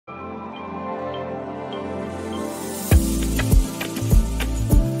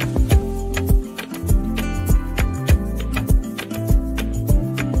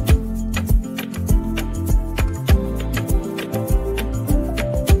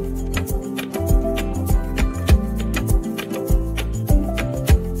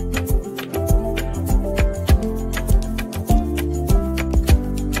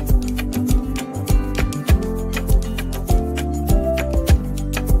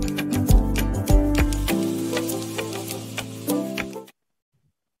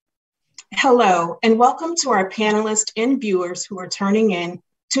Hello, and welcome to our panelists and viewers who are tuning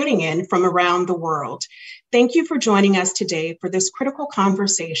in from around the world. Thank you for joining us today for this critical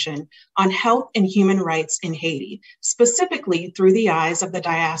conversation on health and human rights in Haiti, specifically through the eyes of the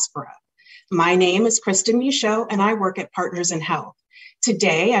diaspora. My name is Kristen Michaud, and I work at Partners in Health.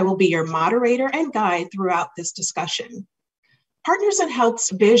 Today, I will be your moderator and guide throughout this discussion. Partners in Health's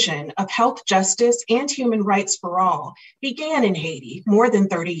vision of health justice and human rights for all began in Haiti more than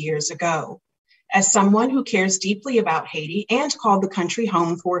 30 years ago. As someone who cares deeply about Haiti and called the country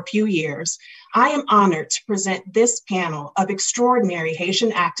home for a few years, I am honored to present this panel of extraordinary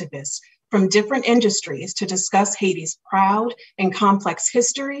Haitian activists from different industries to discuss Haiti's proud and complex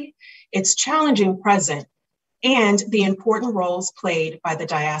history, its challenging present, and the important roles played by the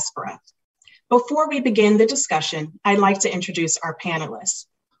diaspora. Before we begin the discussion, I'd like to introduce our panelists.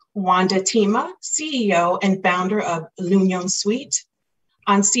 Wanda Tima, CEO and founder of L'Union Suite.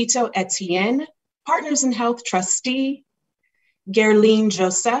 Ancito Etienne, Partners in Health trustee. Gerline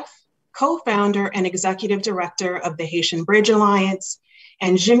Joseph, co-founder and executive director of the Haitian Bridge Alliance.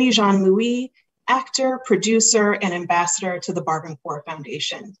 And Jimmy Jean-Louis, actor, producer, and ambassador to the Barbancourt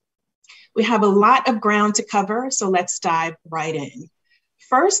Foundation. We have a lot of ground to cover, so let's dive right in.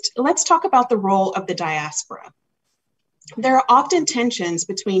 First, let's talk about the role of the diaspora. There are often tensions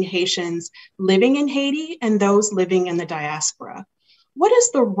between Haitians living in Haiti and those living in the diaspora. What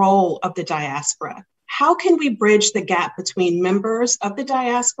is the role of the diaspora? How can we bridge the gap between members of the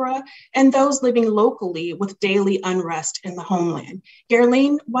diaspora and those living locally with daily unrest in the homeland?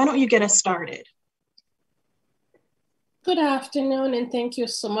 Gerline, why don't you get us started? Good afternoon, and thank you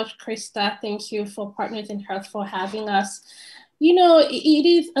so much, Krista. Thank you for Partners in Health for having us. You know, it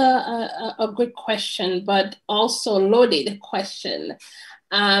is a good question, but also loaded question,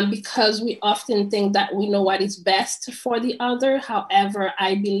 because we often think that we know what is best for the other. However,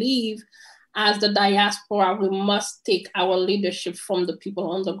 I believe as the diaspora, we must take our leadership from the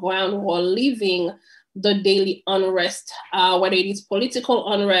people on the ground who are living the daily unrest, whether it is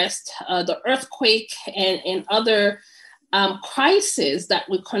political unrest, the earthquake, and other crises that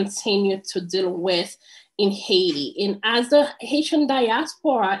we continue to deal with in Haiti. And as the Haitian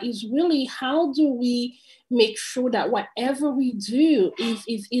diaspora is really, how do we make sure that whatever we do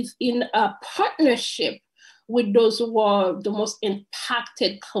is in a partnership with those who are the most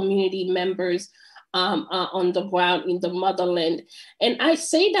impacted community members on the ground in the motherland. And I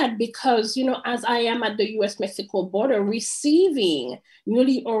say that because, you know, as I am at the US-Mexico border, receiving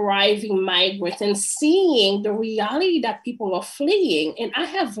newly arriving migrants and seeing the reality that people are fleeing. And I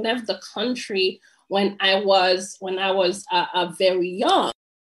have left the country when I was very young.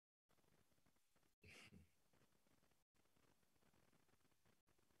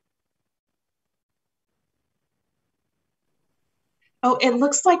 Oh, it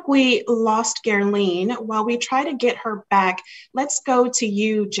looks like we lost Gerline. While we try to get her back, let's go to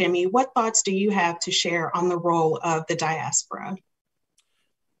you, Jimmy. What thoughts do you have to share on the role of the diaspora?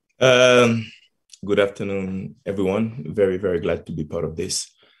 Good afternoon, everyone. Very, very glad to be part of this.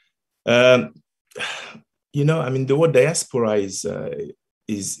 You know, I mean, the word diaspora is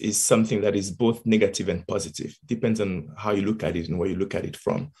something that is both negative and positive. Depends on how you look at it and where you look at it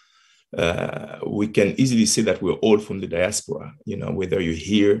from. We can easily say that we're all from the diaspora, you know, whether you're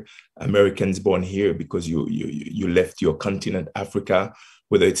here, Americans born here because you left your continent, Africa,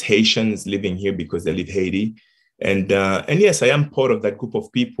 whether it's Haitians living here because they leave Haiti. And yes, I am part of that group of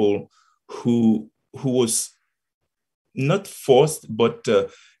people who was not forced, but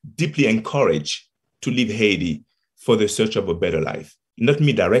deeply encouraged to leave Haiti for the search of a better life. Not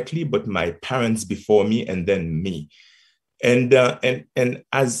me directly, but my parents before me and then me. And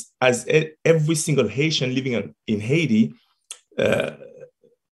as every single Haitian living in Haiti,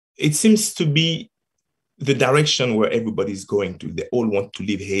 it seems to be the direction where everybody's going to. They all want to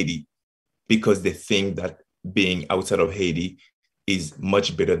leave Haiti because they think that being outside of Haiti is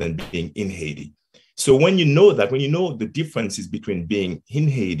much better than being in Haiti. So when you know that, when you know the differences between being in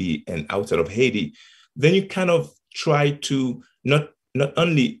Haiti and outside of Haiti, then you kind of try to not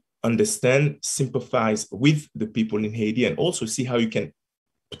only understand, sympathize with the people in Haiti, and also see how you can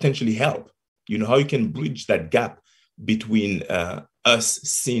potentially help, you know, how you can bridge that gap between us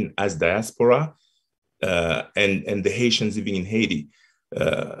seen as diaspora and the Haitians living in Haiti.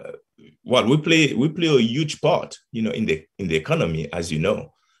 Well, we play a huge part, you know, in the economy, as you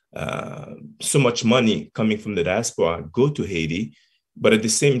know. So much money coming from the diaspora go to Haiti, but at the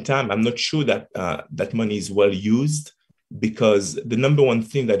same time, I'm not sure that that money is well used, because the number one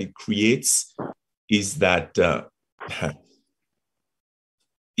thing that it creates is that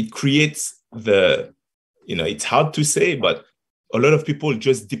it creates the, you know, it's hard to say, but a lot of people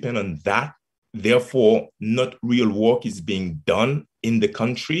just depend on that. Therefore, not real work is being done in the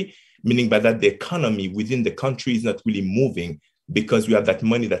country, meaning by that the economy within the country is not really moving because we have that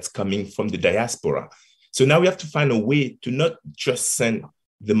money that's coming from the diaspora. So now we have to find a way to not just send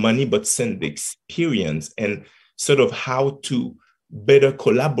the money, but send the experience and sort of how to better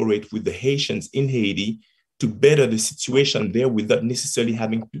collaborate with the Haitians in Haiti to better the situation there without necessarily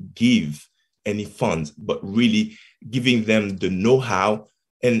having to give any funds, but really giving them the know-how.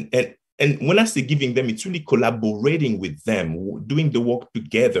 And when I say giving them, it's really collaborating with them, doing the work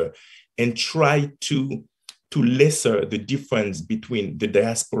together and try to lesser the difference between the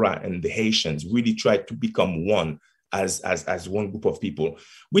diaspora and the Haitians, really try to become one as one group of people,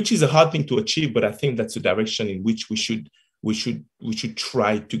 which is a hard thing to achieve, but I think that's the direction in which we should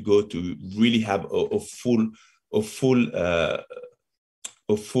try to go to really have a full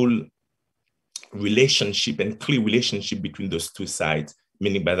relationship and clear relationship between those two sides,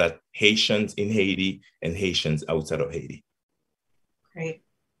 meaning by that Haitians in Haiti and Haitians outside of Haiti. Great.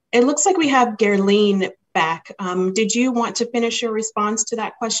 It looks like we have Gerline back. Did you want to finish your response to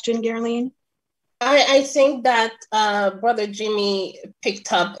that question, Gerline? I think that Brother Jimmy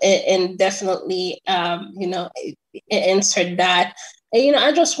picked up and definitely, answered that. And,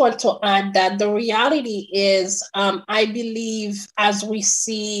 I just want to add that the reality is, I believe as we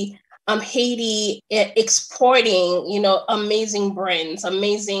see Haiti exporting, amazing brands,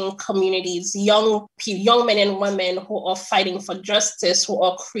 amazing communities, young men and women who are fighting for justice, who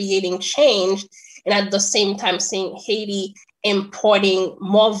are creating change, and at the same time seeing Haiti importing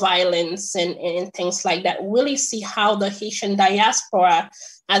more violence and things like that, really see how the Haitian diaspora,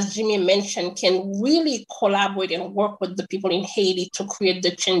 as Jimmy mentioned, can really collaborate and work with the people in Haiti to create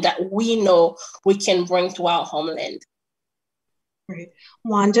the change that we know we can bring to our homeland. Great.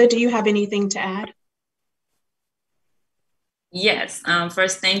 Wanda, do you have anything to add? Yes.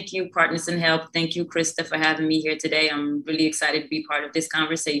 First, thank you, Partners in Help. Thank you, Krista, for having me here today. I'm really excited to be part of this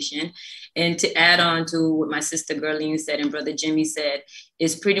conversation. And to add on to what my sister Gerline said and Brother Jimmy said,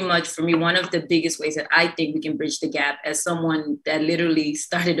 is pretty much for me, one of the biggest ways that I think we can bridge the gap as someone that literally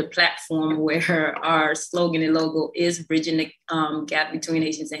started a platform where our slogan and logo is bridging the gap between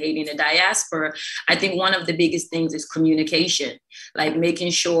Haitians and Haiti and the diaspora. I think one of the biggest things is communication, like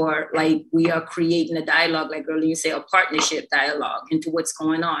making sure like we are creating a dialogue, like Gerline said, a partnership dialogue into what's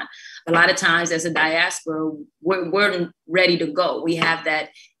going on. A lot of times as a diaspora, we're ready to go. We have that,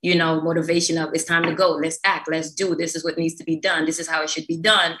 motivation of it's time to go. Let's act. Let's do. This is what needs to be done. This is how it should be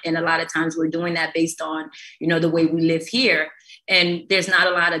done. And a lot of times we're doing that based on, the way we live here. And there's not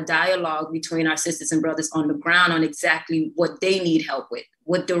a lot of dialogue between our sisters and brothers on the ground on exactly what they need help with,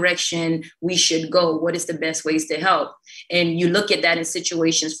 what direction we should go, what is the best ways to help. And you look at that in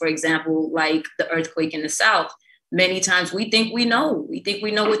situations, for example, like the earthquake in the South. Many times we think we know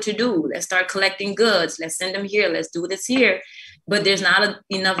what to do. Let's start collecting goods. Let's send them here. Let's do this here. But there's not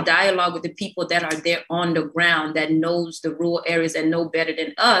enough dialogue with the people that are there on the ground that knows the rural areas and know better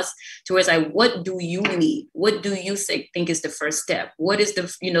than us. To where it's like, what do you need? What do you think is the first step? What is the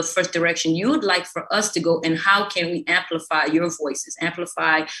first direction you'd like for us to go? And how can we amplify your voices,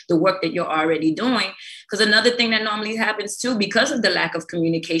 amplify the work that you're already doing? Because another thing that normally happens too, because of the lack of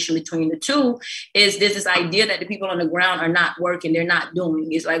communication between the two, is there's this idea that the people on the ground are not working, they're not doing.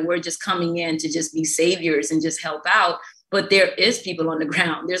 It's like we're just coming in to just be saviors and just help out. But there is people on the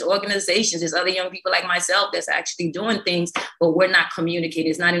ground. There's organizations, there's other young people like myself that's actually doing things, but we're not communicating.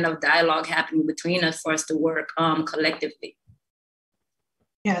 There's not enough dialogue happening between us for us to work collectively.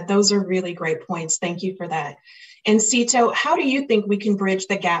 Yeah, those are really great points. Thank you for that. And Cito, how do you think we can bridge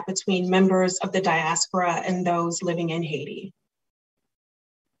the gap between members of the diaspora and those living in Haiti?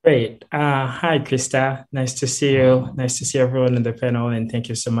 Great. Hi, Krista. Nice to see you. Nice to see everyone on the panel. And thank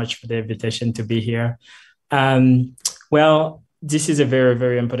you so much for the invitation to be here. Well, this is a very,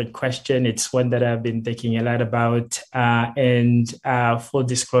 very important question. It's one that I've been thinking a lot about. And full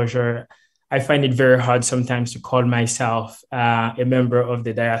disclosure, I find it very hard sometimes to call myself a member of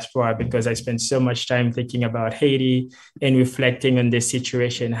the diaspora because I spend so much time thinking about Haiti and reflecting on the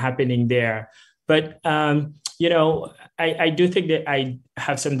situation happening there. But, I do think that I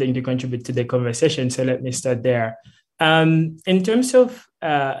have something to contribute to the conversation. So let me start there. In terms of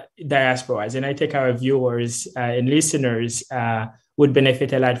diasporas, and I think our viewers and listeners would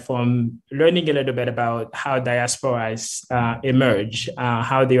benefit a lot from learning a little bit about how diasporas emerge,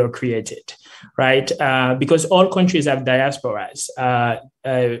 how they are created, right? Because all countries have diasporas.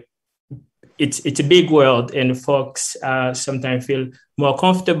 it's a big world, and folks sometimes feel more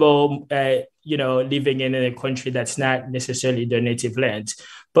comfortable, living in a country that's not necessarily their native land.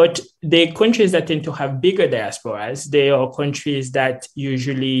 But the countries that tend to have bigger diasporas, they are countries that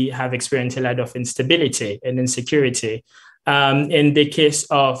usually have experienced a lot of instability and insecurity. In the case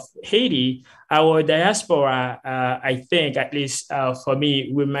of Haiti, our diaspora, I think, at least for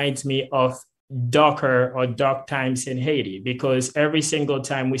me, reminds me of dark times in Haiti, because every single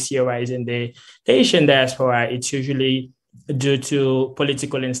time we see a rise in the Haitian diaspora, it's usually due to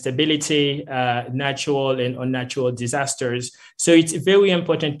political instability, natural and unnatural disasters. So it's very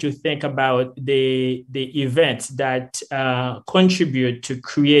important to think about the events that contribute to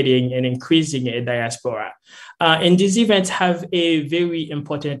creating and increasing a diaspora. And these events have a very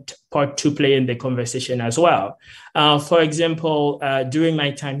important part to play in the conversation as well. For example, during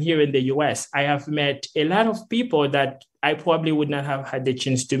my time here in the US, I have met a lot of people that I probably would not have had the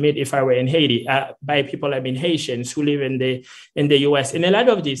chance to meet if I were in Haiti. By people, I mean Haitians who live in the US. And a lot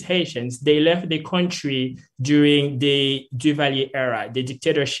of these Haitians, they left the country during the Duvalier era, the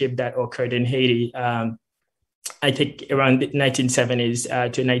dictatorship that occurred in Haiti. I think around the 1970s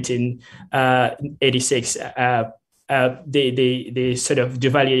to 1986, the sort of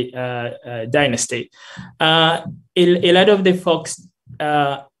Duvalier dynasty. A lot of the folks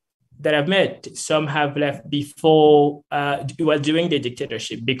that I've met, some have left before, during the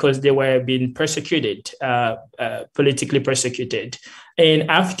dictatorship, because they were being persecuted, politically persecuted. And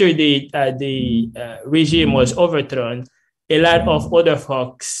after the regime was overthrown, a lot of other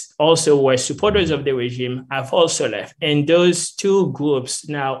folks also were supporters of the regime have also left. And those two groups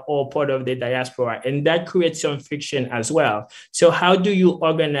now are part of the diaspora, and that creates some friction as well. So how do you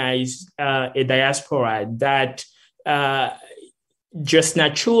organize a diaspora that just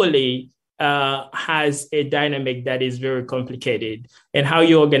naturally has a dynamic that is very complicated, and how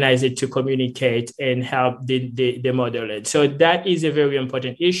you organize it to communicate and help the model it. So that is a very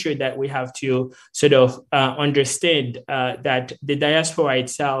important issue that we have to sort of understand, that the diaspora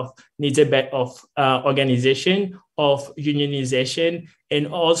itself needs a bit of organization, of unionization, and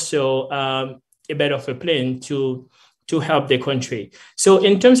also a bit of a plan to help the country. So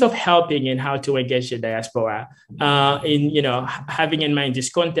in terms of helping and how to engage the diaspora, having in mind this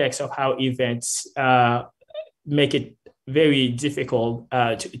context of how events make it very difficult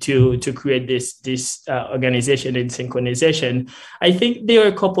to create this organization and synchronization, I think there are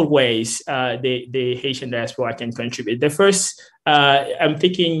a couple ways the Haitian diaspora can contribute. The first, I'm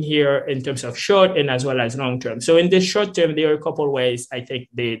thinking here in terms of short and as well as long term. So in the short term, there are a couple ways I think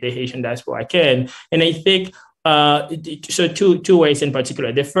the Haitian diaspora can, and I think so two ways in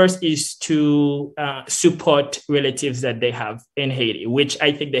particular. The first is to support relatives that they have in Haiti, which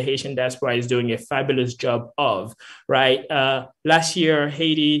I think the Haitian diaspora is doing a fabulous job of, right? Last year,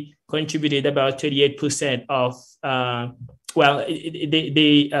 Haiti contributed about 38% of,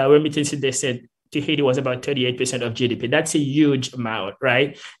 the remittances they sent to Haiti was about 38% of GDP. That's a huge amount,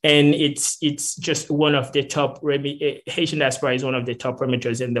 right? And it's just one of the top, Haitian diaspora is one of the top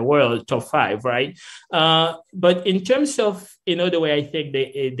remitters in the world, top 5, right? But in terms of another way I think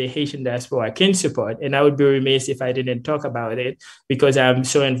the Haitian diaspora can support, and I would be remiss if I didn't talk about it because I'm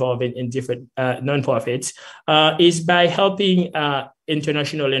so involved in different nonprofits, is by helping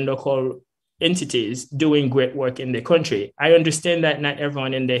international and local entities doing great work in the country. I understand that not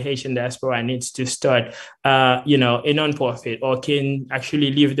everyone in the Haitian diaspora needs to start, a nonprofit, or can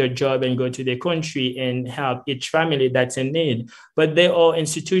actually leave their job and go to the country and help each family that's in need. But there are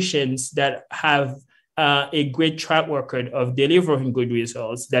institutions that have a great track record of delivering good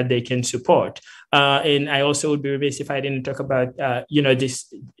results that they can support. And I also would be remiss if I didn't talk about,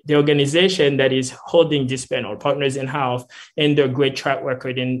 the organization that is holding this panel, Partners in Health, and their great track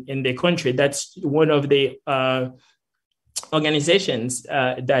record in the country. That's one of the organizations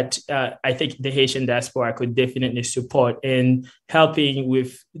that I think the Haitian diaspora could definitely support in helping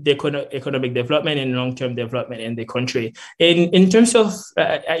with the economic development and long-term development in the country. And in terms of,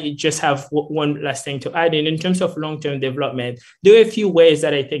 I just have one last thing to add. In terms of long-term development, there are a few ways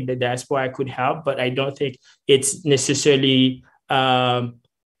that I think the diaspora could help, but I don't think it's necessarily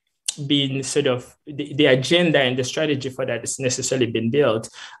been sort of the agenda and the strategy for that is necessarily been built.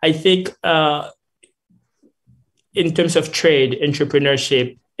 I think in terms of trade,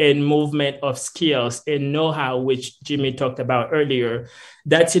 entrepreneurship, and movement of skills and know-how, which Jimmy talked about earlier,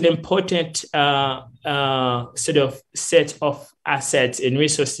 that's an important sort of set of assets and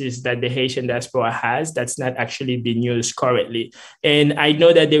resources that the Haitian diaspora has that's not actually being used currently. And I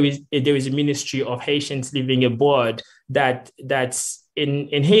know that there is a ministry of Haitians living abroad that's in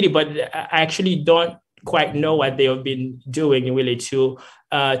Haiti, but I actually don't quite know what they have been doing really to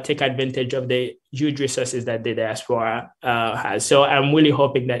take advantage of the huge resources that the diaspora has. So I'm really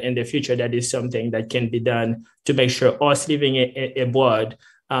hoping that in the future, that is something that can be done to make sure us living abroad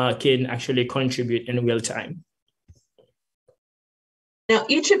can actually contribute in real time. Now,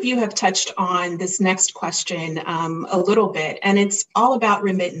 each of you have touched on this next question a little bit, and it's all about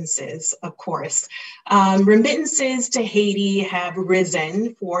remittances, of course. Remittances to Haiti have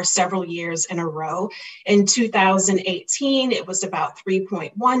risen for several years in a row. In 2018, it was about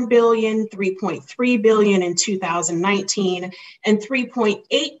 3.1 billion, 3.3 billion in 2019, and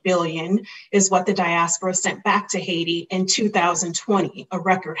 3.8 billion is what the diaspora sent back to Haiti in 2020, a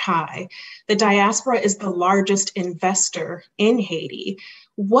record high. The diaspora is the largest investor in Haiti.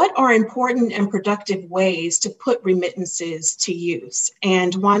 What are important and productive ways to put remittances to use?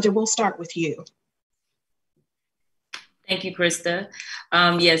 And Wanda, we'll start with you. Thank you, Krista.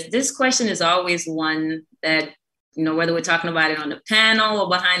 Yes, this question is always one that, you know, whether we're talking about it on the panel or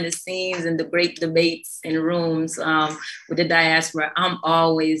behind the scenes and the great debates in rooms with the diaspora, I'm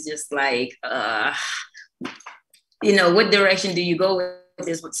always just like, you know, what direction do you go with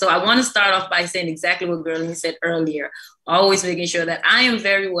this? So I want to start off by saying exactly what Gerline said earlier, always making sure that I am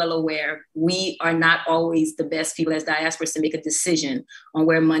very well aware we are not always the best people as diasporas to make a decision on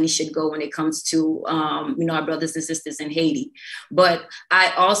where money should go when it comes to, you know, our brothers and sisters in Haiti. But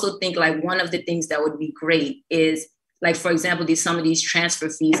I also think like one of the things that would be great is like, for example, some of these transfer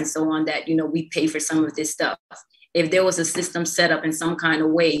fees and so on that, you know, we pay for some of this stuff. If there was a system set up in some kind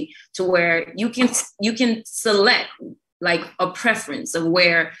of way to where you can select like a preference of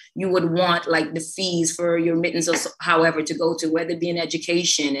where you would want like the fees for your remittance or however to go to, whether it be in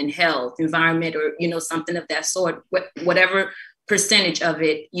education and health, environment, or, you know, something of that sort, whatever percentage of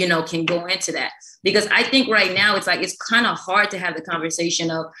it, you know, can go into that. Because I think right now it's like, it's kind of hard to have the conversation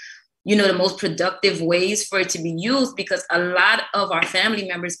of, you know, the most productive ways for it to be used, because a lot of our family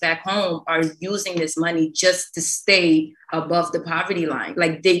members back home are using this money just to stay above the poverty line.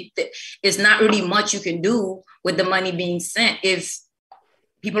 Like it's not really much you can do with the money being sent if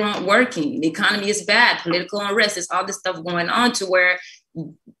people aren't working, the economy is bad, political unrest, there's all this stuff going on to where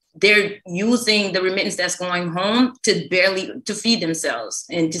they're using the remittance that's going home to feed themselves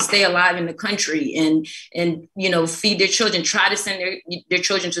and to stay alive in the country and you know, feed their children, try to send their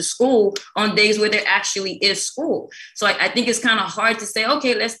children to school on days where there actually is school. So I think it's kind of hard to say,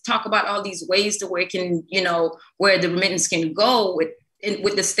 okay, let's talk about all these ways to where it can, you know, where the remittance can go with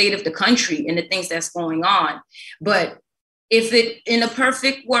the state of the country and the things that's going on. But if it, in a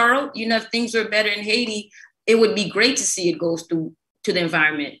perfect world, you know, if things were better in Haiti, it would be great to see it goes to the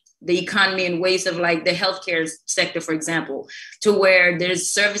environment, the economy, in ways of like the healthcare sector, for example, to where there's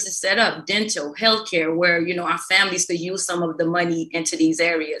services set up, dental, healthcare, where, you know, our families could use some of the money into these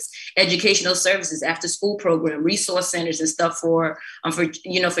areas, educational services, after school program, resource centers and stuff for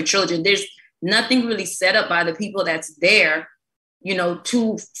you know, for children. There's nothing really set up by the people that's there, you know,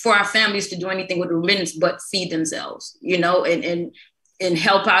 for our families to do anything with remittance but feed themselves, you know, and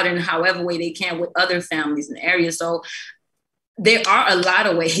help out in however way they can with other families in the area. So there are a lot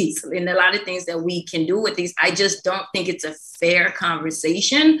of ways and a lot of things that we can do with these. I just don't think it's a fair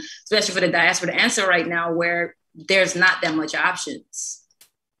conversation, especially for the diaspora to answer right now, where there's not that much options.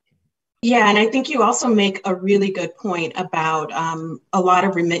 Yeah, and I think you also make a really good point about a lot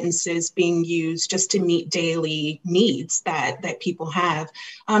of remittances being used just to meet daily needs that people have.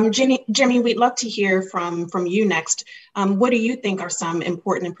 Jimmy, we'd love to hear from you next. What do you think are some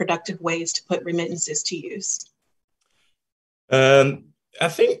important and productive ways to put remittances to use? I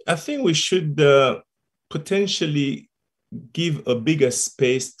think we should potentially give a bigger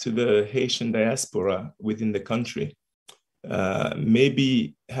space to the Haitian diaspora within the country.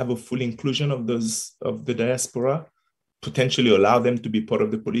 Maybe have a full inclusion of the diaspora, potentially allow them to be part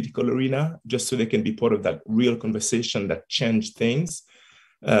of the political arena, just so they can be part of that real conversation that change things.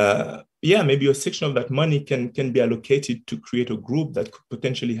 Maybe a section of that money can be allocated to create a group that could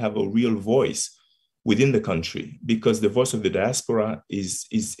potentially have a real voice within the country, because the voice of the diaspora is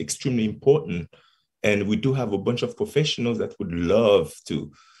extremely important. And we do have a bunch of professionals that would love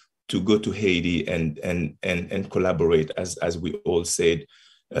to go to Haiti and collaborate, as we all said,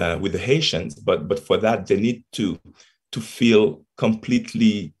 with the Haitians. But for that, they need to feel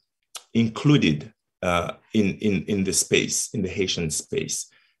completely included in the space, in the Haitian space.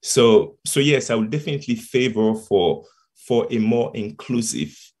 So yes, I would definitely favor for a more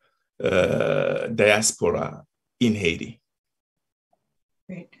inclusive diaspora in Haiti.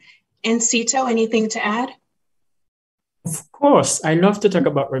 Great. And Cito, anything to add? Of course, I love to talk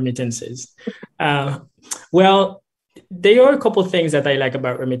about remittances. Well, There are a couple of things that I like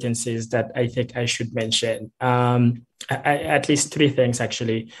about remittances that I think I should mention. At least three things,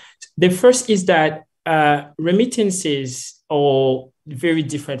 actually. The first is that remittances are very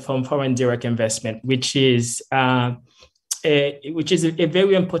different from foreign direct investment, which is a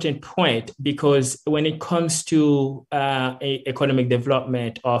very important point, because when it comes to economic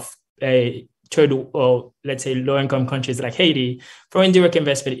development of a third, or let's say low-income countries like Haiti, foreign direct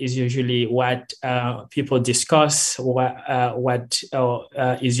investment is usually what people discuss, what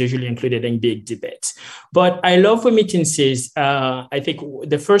is usually included in big debates. But I love remittances. I think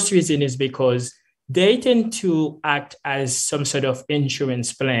the first reason is because they tend to act as some sort of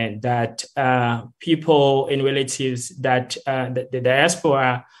insurance plan that people and relatives that the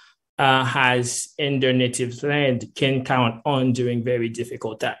diaspora has in their native land can count on during very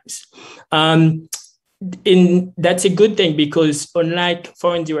difficult times. That's a good thing, because unlike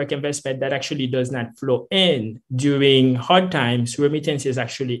foreign direct investment that actually does not flow in during hard times, remittances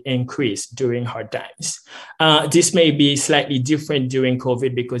actually increase during hard times. This may be slightly different during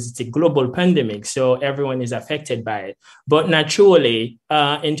COVID because it's a global pandemic, so everyone is affected by it. But naturally,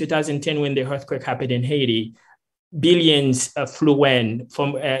 in 2010, when the earthquake happened in Haiti, billions flew in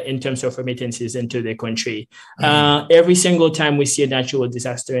from in terms of remittances into the country. Every single time we see a natural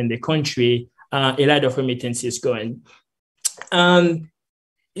disaster in the country, a lot of remittances going.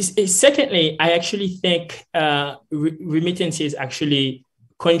 Secondly, I actually think remittances actually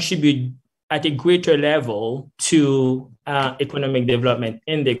contribute at a greater level to economic development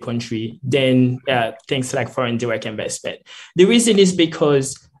in the country than things like foreign direct investment. The reason is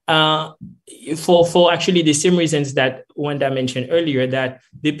because for actually the same reasons that Wanda mentioned earlier, that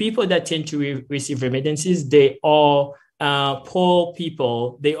the people that tend to receive remittances, they are poor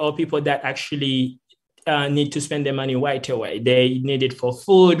people. They are people that actually need to spend their money right away. They need it for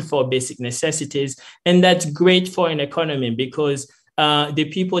food, for basic necessities. And that's great for an economy, because the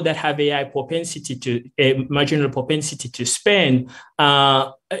people that have a marginal propensity to spend,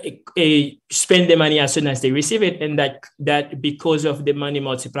 spend the money as soon as they receive it. And that because of the money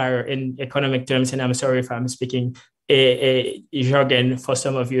multiplier in economic terms, and I'm sorry if I'm speaking a jargon for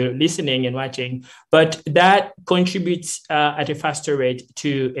some of you listening and watching, but that contributes at a faster rate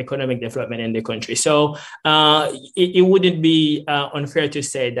to economic development in the country. So it wouldn't be unfair to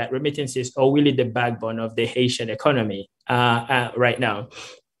say that remittances are really the backbone of the Haitian economy right now.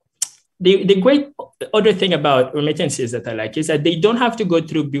 The great other thing about remittances that I like is that they don't have to go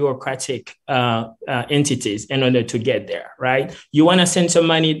through bureaucratic entities in order to get there, right? You want to send some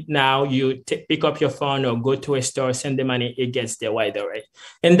money now, you pick up your phone or go to a store, send the money, it gets there right away.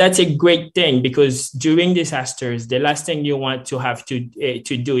 And that's a great thing, because during disasters, the last thing you want to have to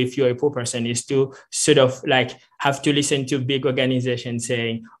do if you're a poor person is to sort of like have to listen to big organizations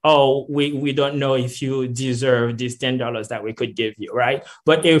saying, oh, we don't know if you deserve these $10 that we could give you, right?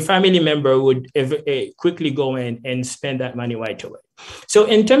 But a family member would quickly go in and spend that money right away. So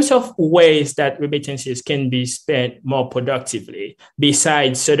in terms of ways that remittances can be spent more productively,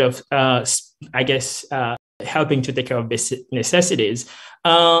 besides sort of, helping to take care of basic necessities,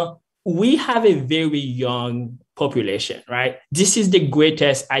 we have a very young population, right? This is the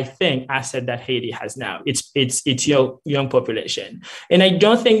greatest, I think, asset that Haiti has now. It's young population. And I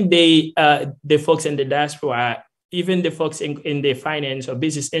don't think the folks in the diaspora, even the folks in the finance or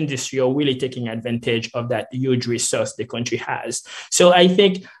business industry, are really taking advantage of that huge resource the country has. So I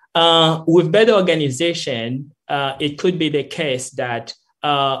think with better organization, it could be the case that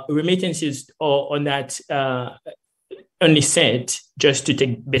remittances are not only sent just to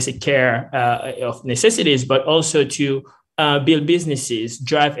take basic care of necessities, but also to build businesses,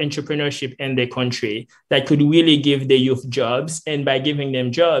 drive entrepreneurship in the country that could really give the youth jobs. And by giving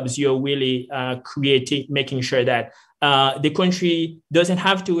them jobs, you're really making sure that the country doesn't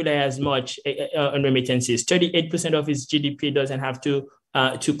have to rely as much on remittances. 38% of its GDP doesn't have to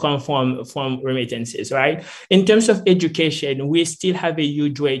come from remittances, right? In terms of education, we still have a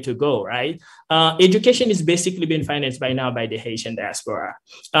huge way to go, right? Education is basically being financed by now by the Haitian diaspora.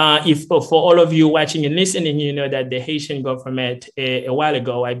 If for all of you watching and listening, you know that the Haitian government a while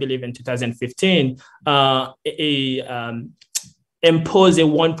ago, I believe in 2015, imposed a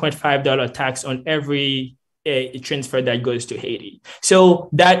 $1.5 tax on every transfer that goes to Haiti. So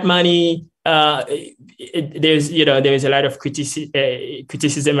that money, there's a lot of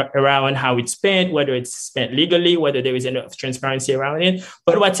criticism around how it's spent, whether it's spent legally, whether there is enough transparency around it.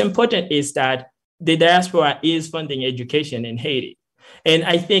 But what's important is that the diaspora is funding education in Haiti. And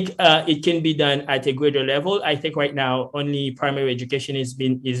I think it can be done at a greater level. I think right now only primary education is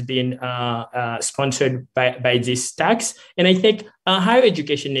being sponsored by this tax, and I think higher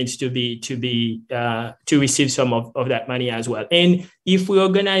education needs to receive some of that money as well. And if we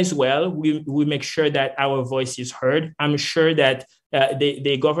organize well, we make sure that our voice is heard. I'm sure that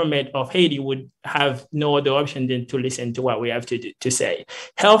the government of Haiti would have no other option than to listen to what we have to say.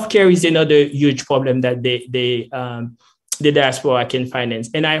 Healthcare is another huge problem that the diaspora can finance.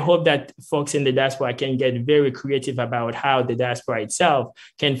 And I hope that folks in the diaspora can get very creative about how the diaspora itself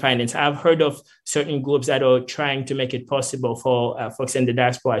can finance. I've heard of certain groups that are trying to make it possible for folks in the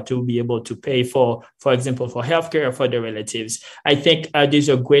diaspora to be able to pay for example, for healthcare for their relatives. I think these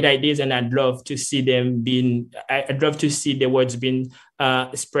are great ideas, and I'd love to see I'd love to see the words being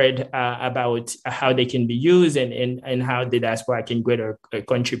spread about how they can be used and how the diaspora can greater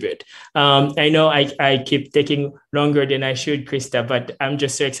contribute. I know I keep taking longer than I should, Krista, but I'm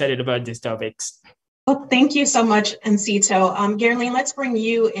just so excited about these topics. Well, thank you so much, Ncito. Geraldine, let's bring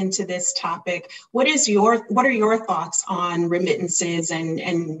you into this topic. What are your thoughts on remittances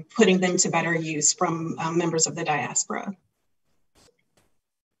and putting them to better use from members of the diaspora?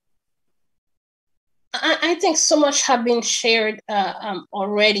 I think so much have been shared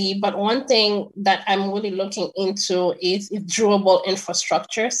already, but one thing that I'm really looking into is durable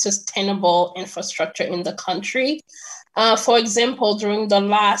infrastructure, sustainable infrastructure in the country. For example, during the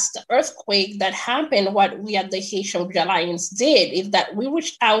last earthquake that happened, what we at the Haitian Alliance did is that we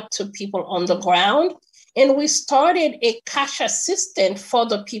reached out to people on the ground and we started a cash assistance for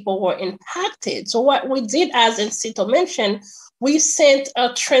the people who were impacted. So what we did, as Ncito mentioned, we sent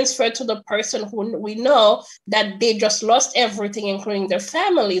a transfer to the person who we know that they just lost everything, including their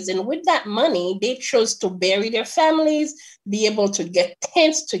families. And with that money, they chose to bury their families, be able to get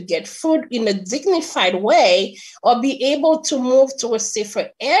tents, to get food in a dignified way, or be able to move to a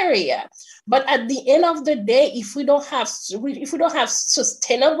safer area. But at the end of the day, if we don't have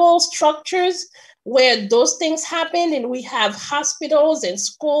sustainable structures where those things happen, and we have hospitals and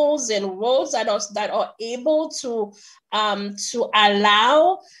schools and roads that are able to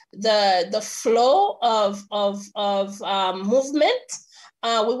allow the flow of movement,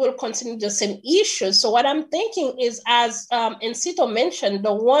 we will continue the same issues. So what I'm thinking is, as Ncito mentioned,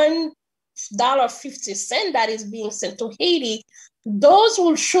 the $1.50 that is being sent to Haiti, those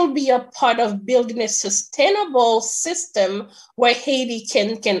should be a part of building a sustainable system where Haiti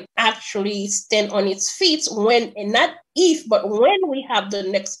can actually stand on its feet when, and not if, but when we have the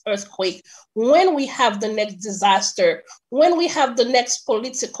next earthquake, when we have the next disaster, when we have the next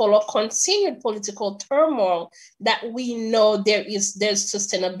political or continued political turmoil, that we know there's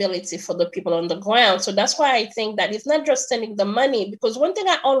sustainability for the people on the ground. So that's why I think that it's not just sending the money, because one thing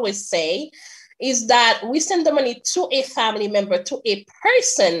I always say is that we send the money to a family member, to a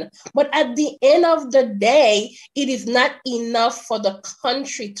person, but at the end of the day, it is not enough for the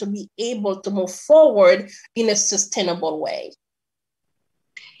country to be able to move forward in a sustainable way.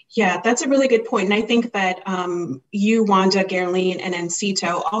 Yeah, that's a really good point. And I think that you, Wanda, Geraldine, and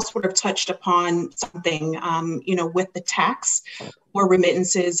Ncito all sort of touched upon something, with the tax or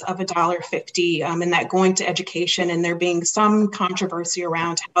remittances of $1.50 and that going to education, and there being some controversy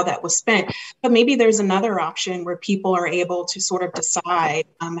around how that was spent. But maybe there's another option where people are able to sort of decide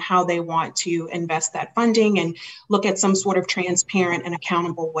how they want to invest that funding and look at some sort of transparent and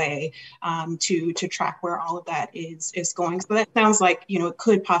accountable way to track where all of that is going. So that sounds like, it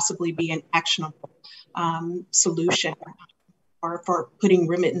could possibly be an actionable solution for putting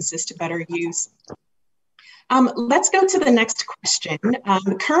remittances to better use. Let's go to the next question.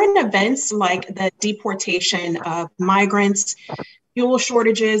 Current events like the deportation of migrants, fuel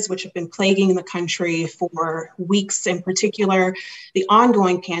shortages, which have been plaguing the country for weeks in particular, the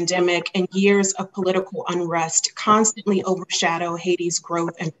ongoing pandemic, and years of political unrest constantly overshadow Haiti's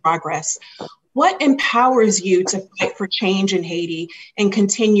growth and progress. What empowers you to fight for change in Haiti and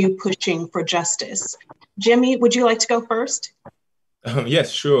continue pushing for justice? Jimmy, would you like to go first? Yes,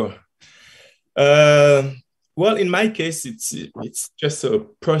 sure. Well, in my case, it's just a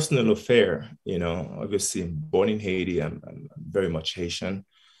personal affair. Obviously, I'm born in Haiti. I'm very much Haitian,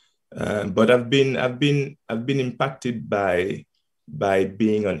 but I've been impacted by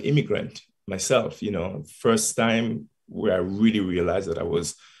being an immigrant myself. First time where I really realized that I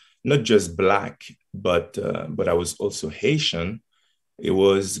was not just Black, but I was also Haitian. It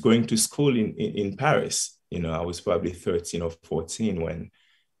was going to school in Paris. I was probably 13 or 14 when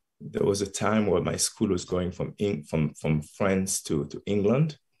there was a time where my school was going from France to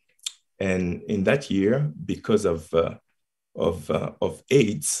England. And in that year, because of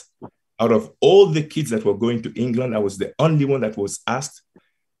AIDS, out of all the kids that were going to England, I was the only one that was asked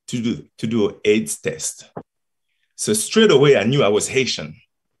to do an AIDS test. So straight away, I knew I was Haitian.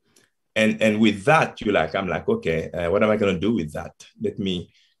 And with that, I'm like, okay, what am I going to do with that? Let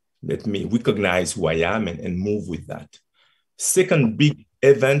me recognize who I am and move with that. Second big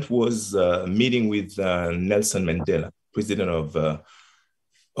event was a meeting with Nelson Mandela, president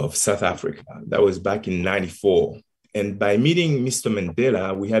of South Africa. That was back in '94. And by meeting Mr.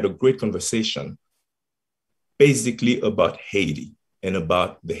 Mandela, we had a great conversation, basically about Haiti and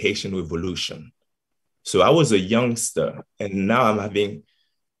about the Haitian Revolution. So I was a youngster, and now I'm having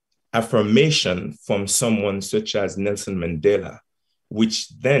affirmation from someone such as Nelson Mandela, which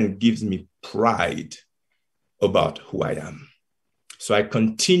then gives me pride about who I am. So I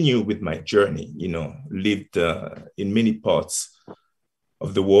continue with my journey, lived in many parts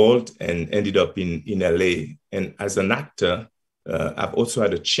of the world and ended up in LA. And as an actor, I've also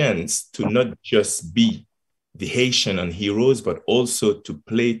had a chance to not just be the Haitian and heroes, but also to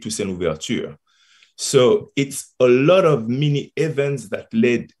play Toussaint Louverture. So it's a lot of mini events that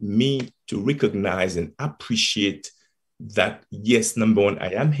led me to recognize and appreciate that, yes, number one,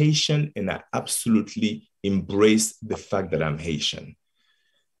 I am Haitian, and I absolutely embrace the fact that I'm Haitian.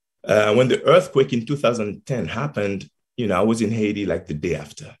 When the earthquake in 2010 happened, I was in Haiti like the day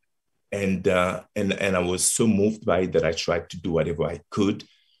after. And I was so moved by it that I tried to do whatever I could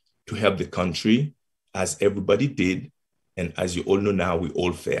to help the country, as everybody did. And as you all know now, we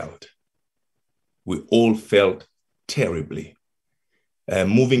all failed. We all failed terribly.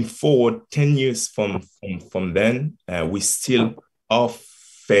 Moving forward, 10 years from then, we still are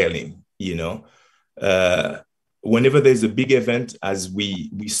failing, Whenever there's a big event, as we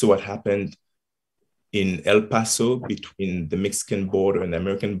saw what happened in El Paso between the Mexican border and the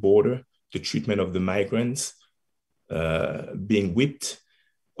American border, the treatment of the migrants being whipped,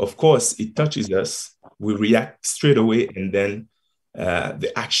 of course, it touches us. We react straight away, and then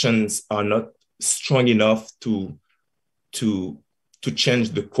the actions are not strong enough to change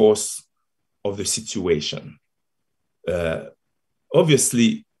the course of the situation.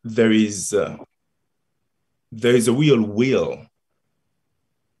 Obviously, there is a real will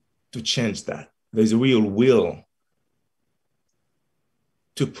to change that. There's a real will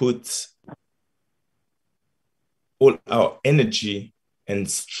to put all our energy and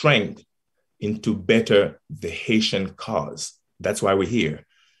strength into better the Haitian cause. That's why we're here.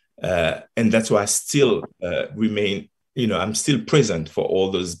 And that's why I still remain, I'm still present for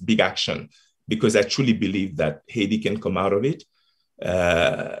all those big action, because I truly believe that Haiti can come out of it.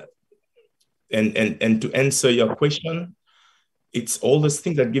 And to answer your question, it's all those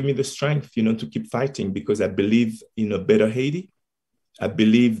things that give me the strength, to keep fighting, because I believe in a better Haiti. I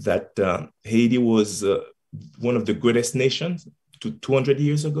believe that Haiti was one of the greatest nations 200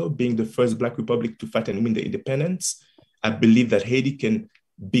 years ago, being the first Black republic to fight and win the independence. I believe that Haiti can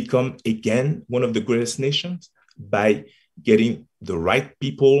become again one of the greatest nations by getting the right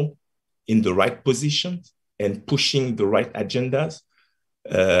people in the right positions and pushing the right agendas.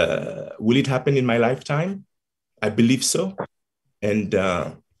 Will it happen in my lifetime? I believe so. And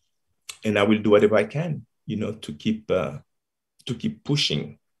I will do whatever I can, to keep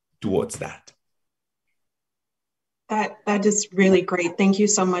pushing towards that. That is really great. Thank you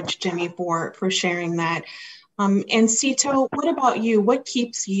so much, Jimmy, for sharing that. And Cito, what about you? What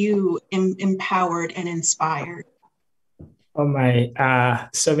keeps you empowered and inspired? Oh my,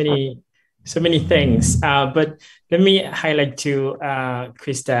 so many things. But let me highlight to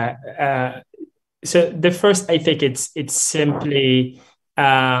Krista. So the first, I think it's simply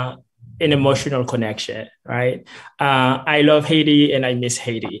an emotional connection, right? I love Haiti and I miss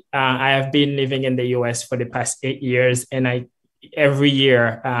Haiti. I have been living in the US for the past 8 years, and every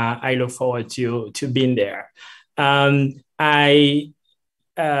year I look forward to being there. I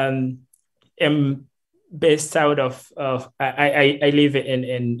am based out of I live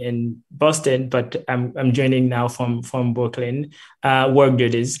in Boston, but I'm joining now from Brooklyn, work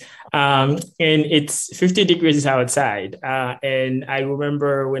duties. And it's 50 degrees outside. And I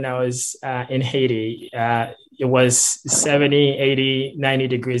remember when I was in Haiti, it was 70, 80, 90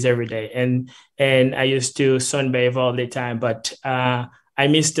 degrees every day. And I used to sunbathe all the time, but I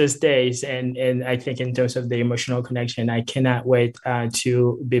miss those days. And I think in terms of the emotional connection, I cannot wait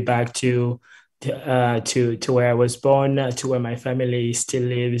to be back to where I was born, to where my family still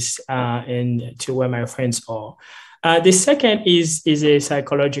lives, and to where my friends are. The second is a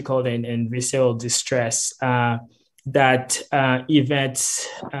psychological and visceral distress that events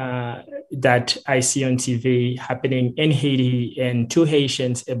that I see on TV happening in Haiti and to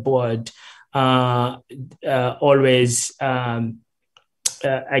Haitians abroad always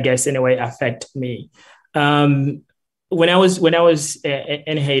I guess in a way affect me. When I was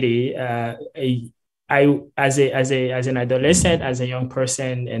in Haiti, I as an adolescent, as a young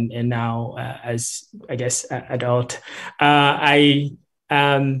person, and now as I guess adult, I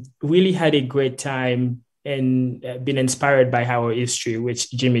really had a great time and been inspired by our history,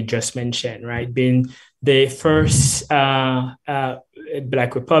 which Jimmy just mentioned, right? Being the first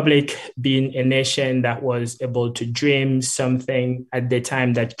Black Republic, being a nation that was able to dream something at the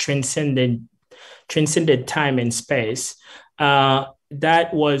time that transcended time and space.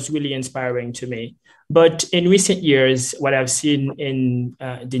 That was really inspiring to me. But in recent years, what I've seen in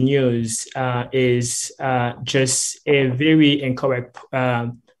the news is just a very incorrect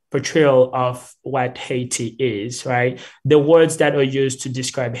portrayal of what Haiti is, right? The words that are used to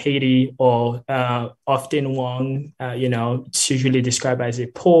describe Haiti are often wrong. It's usually described as a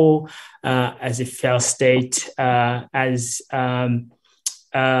poor, as a failed state, as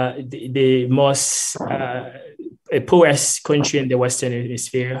the most poorest country in the Western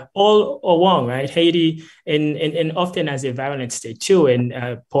Hemisphere, all wrong, right? Haiti, and often as a violent state too,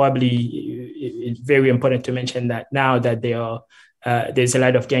 and probably it's very important to mention that now that there's a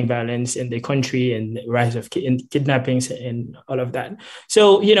lot of gang violence in the country and rise of kidnappings and all of that.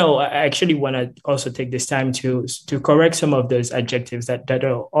 So, I actually want to also take this time to correct some of those adjectives that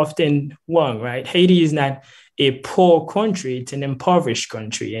are often wrong, right? Haiti is not a poor country, it's an impoverished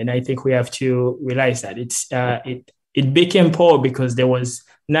country. And I think we have to realize that it became poor because there was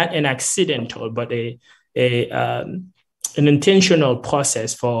not an accidental, but an intentional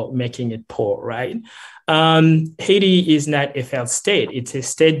process for making it poor, right? Haiti is not a failed state. It's a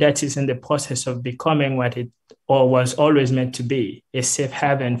state that is in the process of becoming what it or was always meant to be, a safe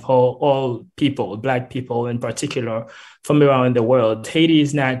haven for all people, Black people in particular, from around the world. Haiti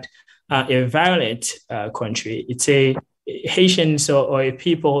is not a violent country. It's Haitians are a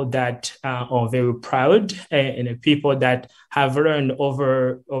people that are very proud and a people that have learned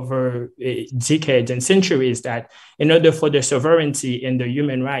over decades and centuries that in order for their sovereignty and their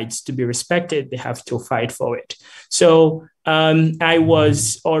human rights to be respected, they have to fight for it. So I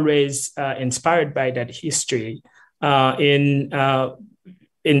was always inspired by that history. And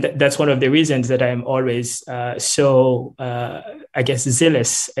that's one of the reasons that I'm always so, I guess,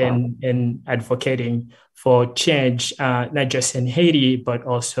 zealous in advocating for change, not just in Haiti, but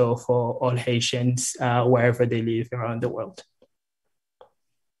also for all Haitians, wherever they live around the world.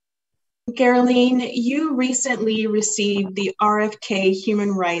 Caroline, you recently received the RFK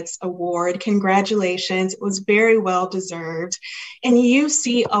Human Rights Award. Congratulations. It was very well deserved. And you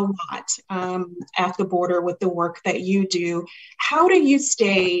see a lot at the border with the work that you do. How do you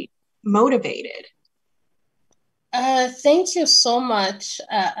stay motivated? Thank you so much.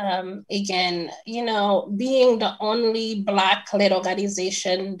 Again, being the only Black-led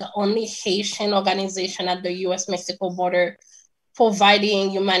organization, the only Haitian organization at the US-Mexico border,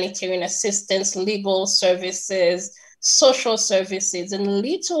 providing humanitarian assistance, legal services, social services, and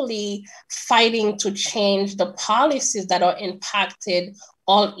literally fighting to change the policies that are impacted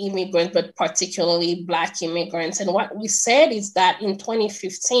all immigrants, but particularly Black immigrants. And what we said is that in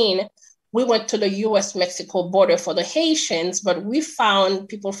 2015, we went to the US-Mexico border for the Haitians, but we found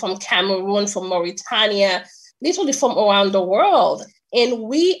people from Cameroon, from Mauritania, literally from around the world. And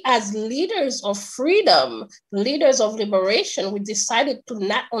we, as leaders of freedom, leaders of liberation, we decided to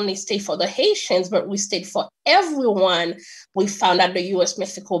not only stay for the Haitians, but we stayed for everyone we found at the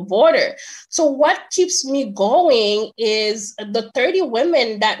US-Mexico border. So what keeps me going is the 30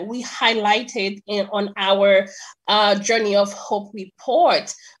 women that we highlighted on our Journey of Hope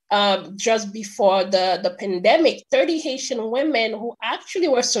report. Just before the pandemic, 30 Haitian women who actually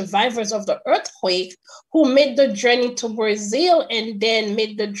were survivors of the earthquake, who made the journey to Brazil and then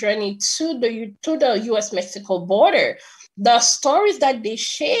made the journey to the US-Mexico border. The stories that they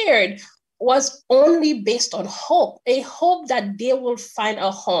shared was only based on hope, a hope that they will find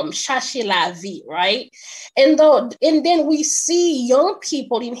a home, chercher la vie, right? And then we see young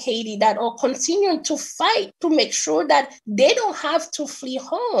people in Haiti that are continuing to fight to make sure that they don't have to flee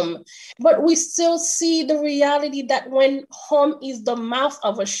home. But we still see the reality that when home is the mouth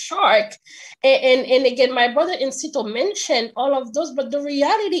of a shark, and again, my brother Incito mentioned all of those, but the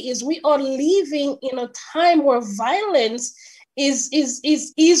reality is we are living in a time where violence is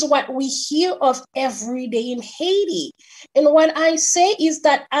what we hear of every day in Haiti. And what I say is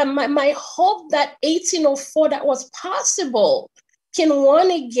that my hope that 1804 that was possible can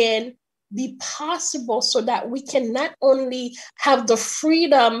once again be possible, so that we can not only have the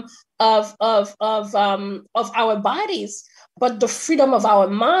freedom of our bodies, but the freedom of our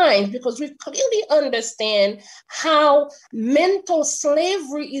mind, because we clearly understand how mental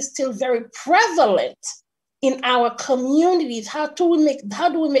slavery is still very prevalent in our communities. How do we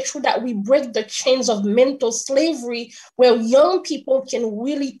make sure that we break the chains of mental slavery, where young people can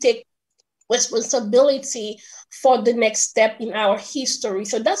really take responsibility for the next step in our history?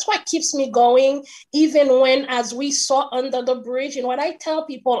 So that's what keeps me going, even when, as we saw under the bridge, and what I tell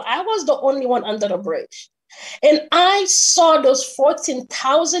people, I was the only one under the bridge. And I saw those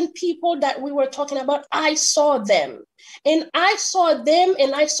 14,000 people that we were talking about. I saw them. And I saw them,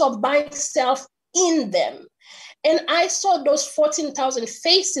 and I saw myself in them. And I saw those 14,000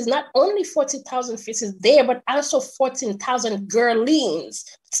 faces, not only 14,000 faces there, but also 14,000 girlings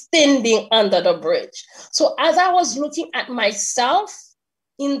standing under the bridge. So as I was looking at myself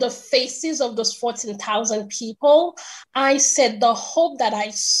in the faces of those 14,000 people, I said the hope that I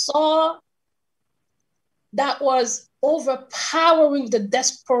saw that was overpowering the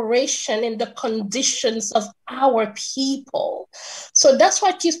desperation and the conditions of our people. So that's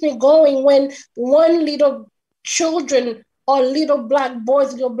what keeps me going when one little children or little Black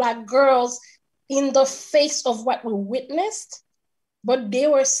boys, little Black girls in the face of what we witnessed, but they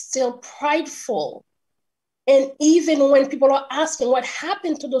were still prideful. And even when people are asking what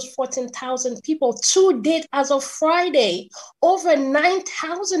happened to those 14,000 people, to date, as of Friday, over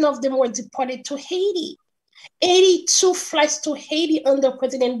 9,000 of them were deported to Haiti. 82 flights to Haiti under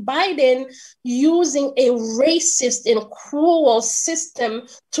President Biden, using a racist and cruel system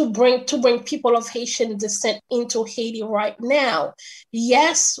to bring people of Haitian descent into Haiti right now.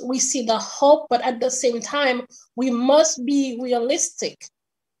 Yes, we see the hope, but at the same time, we must be realistic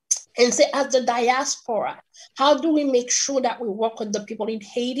and say, as the diaspora, how do we make sure that we work with the people in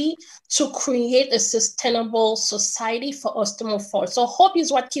Haiti to create a sustainable society for us to move forward? So hope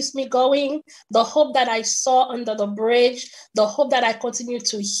is what keeps me going. The hope that I saw under the bridge, the hope that I continue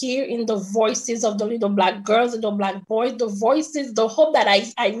to hear in the voices of the little Black girls and the Black boys, the voices, the hope that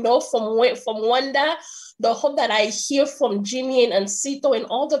I know from Wanda, the hope that I hear from Jimmy and Cito and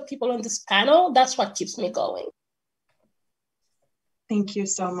all the people on this panel, that's what keeps me going. Thank you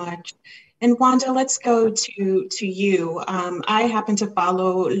so much. And Wanda, let's go to you. I happen to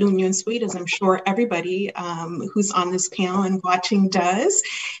follow L'Union Suite, as I'm sure everybody who's on this panel and watching does.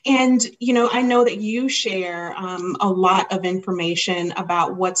 And, you know, I know that you share a lot of information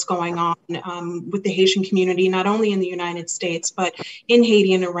about what's going on with the Haitian community, not only in the United States, but in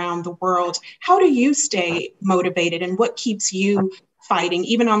Haiti and around the world. How do you stay motivated, and what keeps you fighting,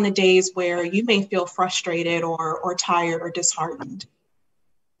 even on the days where you may feel frustrated or tired or disheartened?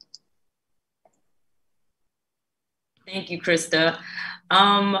 Thank you, Krista.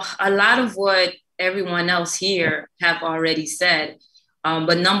 A lot of what everyone else here have already said,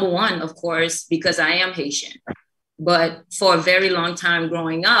 but number one, of course, because I am Haitian. But for a very long time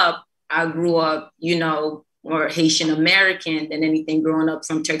growing up, I grew up, you know, more Haitian American than anything, growing up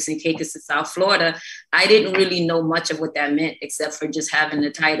from Turks and Caicos to South Florida. I didn't really know much of what that meant, except for just having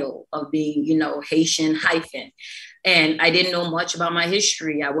the title of being, you know, Haitian hyphen. And I didn't know much about my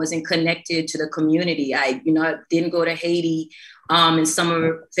history. I wasn't connected to the community. I didn't go to Haiti in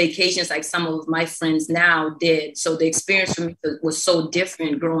summer vacations like some of my friends now did. So the experience for me was so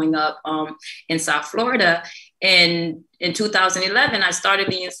different growing up in South Florida. And in 2011, I started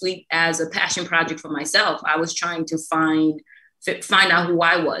L'Union Suite as a passion project for myself. I was trying to find out who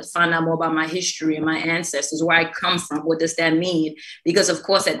I was, find out more about my history and my ancestors, where I come from. What does that mean? Because of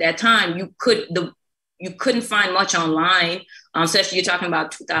course, at that time, you couldn't find much online, especially you're talking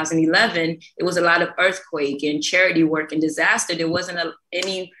about 2011. It was a lot of earthquake and charity work and disaster. There wasn't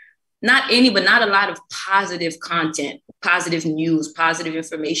not a lot of positive content, positive news, positive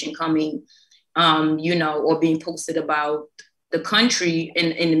information coming, or being posted about the country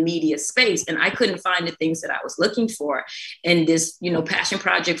in the media space. And I couldn't find the things that I was looking for. And this, passion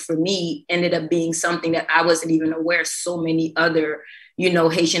project for me ended up being something that I wasn't even aware so many other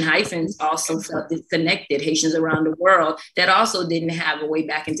Haitian hyphens also felt disconnected, Haitians around the world that also didn't have a way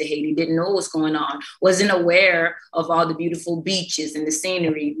back into Haiti, didn't know what's going on, wasn't aware of all the beautiful beaches and the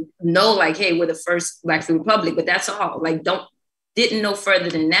scenery, know like, hey, we're the first Black Free Republic, but that's all. Like, didn't know further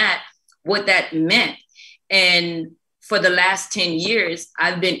than that what that meant. And for the last 10 years,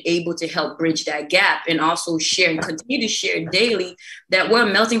 I've been able to help bridge that gap and also share and continue to share daily that we're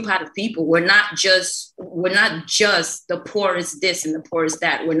a melting pot of people. We're not just the poorest this and the poorest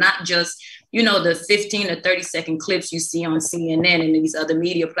that. We're not just, the 15 or 30-second clips you see on CNN and these other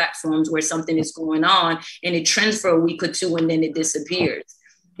media platforms where something is going on and it trends for a week or two and then it disappears.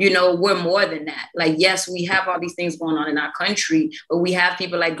 We're more than that. Like, yes, we have all these things going on in our country, but we have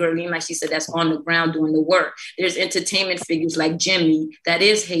people like Gerline, like she said, that's on the ground doing the work. There's entertainment figures like Jimmy, that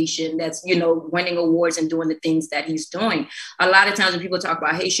is Haitian, that's, winning awards and doing the things that he's doing. A lot of times when people talk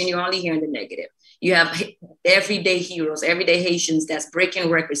about Haitian, you're only hearing the negative. You have everyday heroes, everyday Haitians that's breaking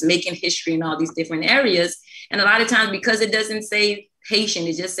records, making history in all these different areas. And a lot of times, because it doesn't say Haitian,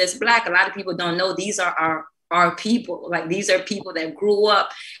 it just says Black, a lot of people don't know these are our people. Like, these are people that grew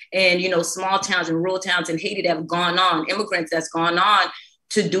up in, small towns and rural towns in Haiti that have gone on, immigrants that's gone on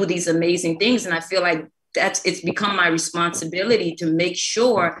to do these amazing things. And I feel like it's become my responsibility to make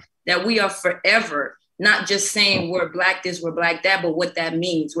sure that we are forever not just saying we're Black this, we're Black that, but what that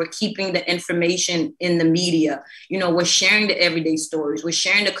means. We're keeping the information in the media. We're sharing the everyday stories. We're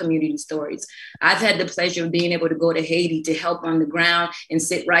sharing the community stories. I've had the pleasure of being able to go to Haiti to help on the ground and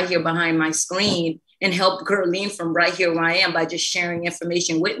sit right here behind my screen and help Gerline from right here where I am by just sharing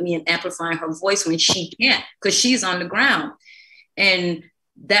information with me and amplifying her voice when she can't, because she's on the ground. And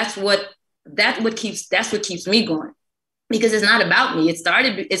that's what keeps me going. Because it's not about me. It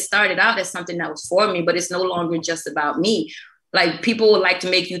started out as something that was for me, but it's no longer just about me. Like, people would like to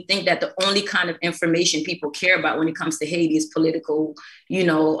make you think that the only kind of information people care about when it comes to Haiti is political,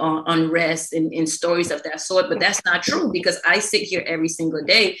 unrest and stories of that sort. But that's not true, because I sit here every single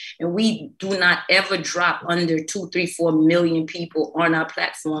day and we do not ever drop under 2, 3, 4 million people on our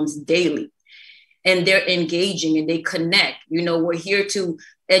platforms daily. And they're engaging and they connect. We're here to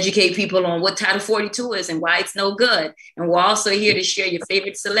educate people on what Title 42 is and why it's no good. And we're also here to share your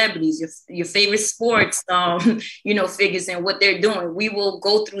favorite celebrities, your favorite sports, figures and what they're doing. We will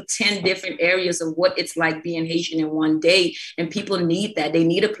go through 10 different areas of what it's like being Haitian in one day. And people need that. They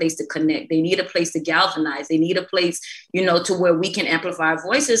need a place to connect. They need a place to galvanize. They need a place, to where we can amplify our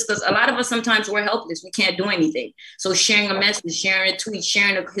voices. Because a lot of us, sometimes we're helpless. We can't do anything. So sharing a message, sharing a tweet,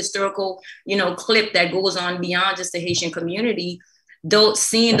 sharing a historical, clip that goes on beyond just the Haitian community,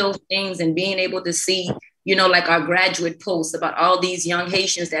 seeing those things and being able to see, like our graduate posts about all these young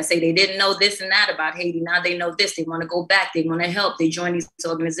Haitians that say they didn't know this and that about Haiti. Now they know this. They want to go back. They want to help. They join these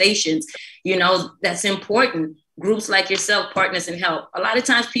organizations. That's important. Groups like yourself, Partners in Help. A lot of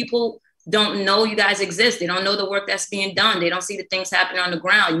times people don't know you guys exist. They don't know the work that's being done. They don't see the things happening on the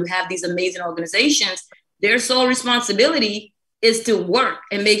ground. You have these amazing organizations. Their sole responsibility is to work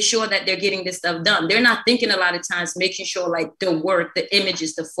and make sure that they're getting this stuff done. They're not thinking a lot of times, making sure like the work, the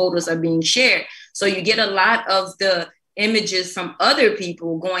images, the photos are being shared. So you get a lot of the images from other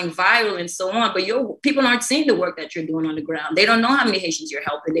people going viral and so on, but people aren't seeing the work that you're doing on the ground. They don't know how many Haitians you're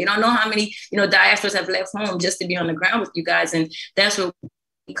helping. They don't know how many, diasporas have left home just to be on the ground with you guys. And that's where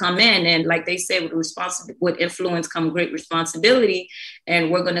we come in. And like they say, with influence come great responsibility. And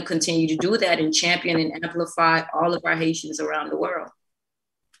we're going to continue to do that and champion and amplify all of our Haitians around the world.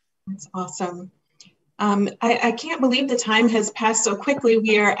 That's awesome. I can't believe the time has passed so quickly.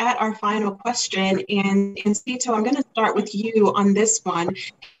 We are at our final question. And Cito, I'm going to start with you on this one.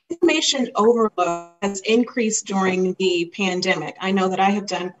 Information overload has increased during the pandemic. I know that I have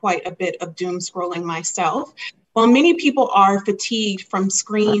done quite a bit of doom scrolling myself. While many people are fatigued from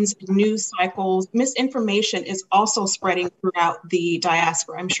screens and news cycles, misinformation is also spreading throughout the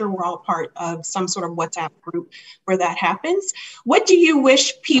diaspora. I'm sure we're all part of some sort of WhatsApp group where that happens. What do you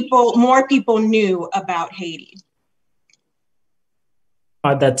wish more people knew about Haiti?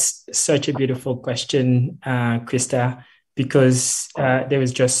 That's such a beautiful question, Krista, because there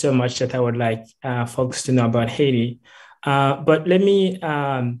is just so much that I would like folks to know about Haiti. But let me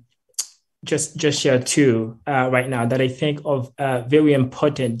just share two right now that I think of very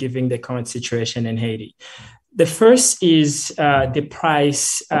important given the current situation in Haiti. The first is the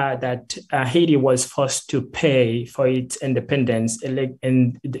price that Haiti was forced to pay for its independence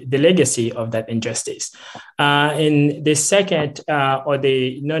and the legacy of that injustice. And the second are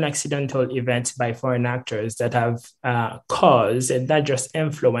the non-accidental events by foreign actors that have caused and not just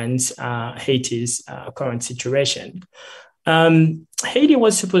influenced Haiti's current situation. Haiti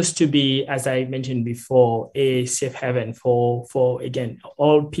was supposed to be, as I mentioned before, a safe haven for again,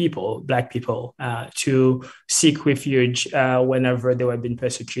 all people, Black people, to seek refuge whenever they were being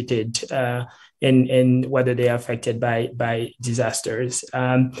persecuted and whether they are affected by disasters.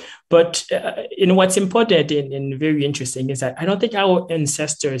 But what's important and very interesting is that I don't think our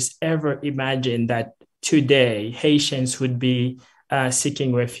ancestors ever imagined that today Haitians would be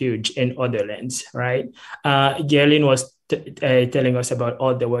seeking refuge in other lands, right? Gerline was telling us about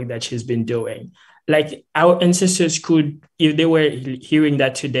all the work that she's been doing. Like our ancestors could, if they were hearing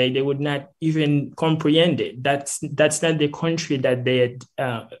that today, they would not even comprehend it. That's not the country that they had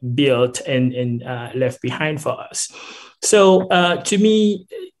built and left behind for us. So to me,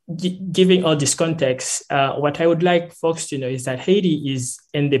 giving all this context, what I would like folks to know is that Haiti is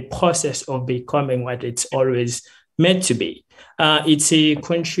in the process of becoming what it's always meant to be. It's a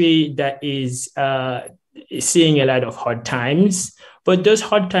country that is seeing a lot of hard times, but those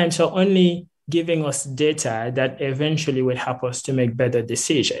hard times are only giving us data that eventually will help us to make better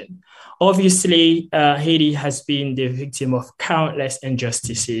decisions. Obviously, Haiti has been the victim of countless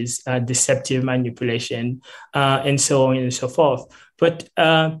injustices, deceptive manipulation, and so on and so forth. But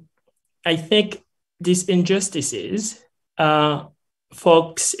I think these injustices,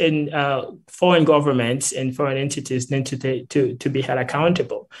 folks in foreign governments and foreign entities need to be held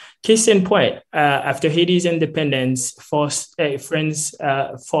accountable. Case in point, after Haiti's independence, France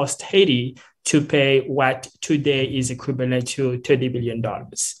forced Haiti to pay what today is equivalent to $30 billion.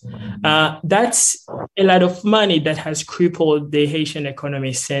 That's a lot of money that has crippled the Haitian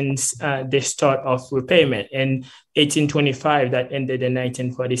economy since the start of repayment in 1825 that ended in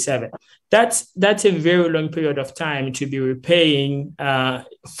 1947. That's a very long period of time to be repaying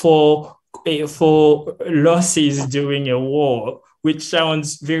for losses during a war, which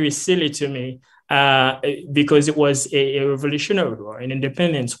sounds very silly to me. Because it was a revolutionary war, an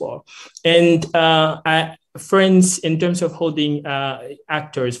independence war. And France, in terms of holding foreign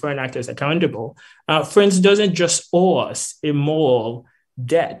actors accountable, France doesn't just owe us a moral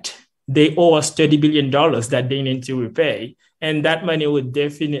debt. They owe us $30 billion that they need to repay. And that money would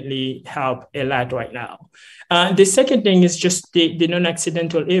definitely help a lot right now. The second thing is just the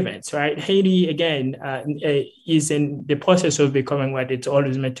non-accidental events, right? Haiti, again, is in the process of becoming what it's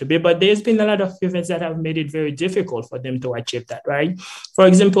always meant to be, but there's been a lot of events that have made it very difficult for them to achieve that, right? For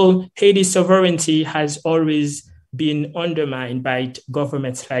example, Haiti's sovereignty has always been undermined by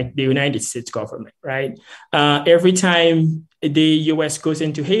governments like the United States government, right? Every time the US goes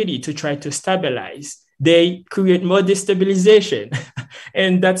into Haiti to try to stabilize, they create more destabilization.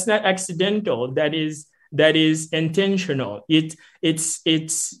 And that's not accidental. That is intentional. It's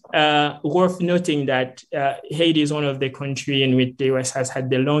worth noting that Haiti is one of the countries in which the US has had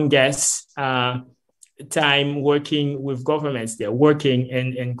the longest time working with governments. They're working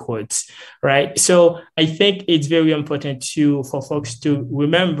in quotes, right? So I think it's very important for folks to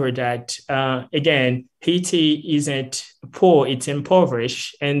remember that, again, Haiti isn't poor, it's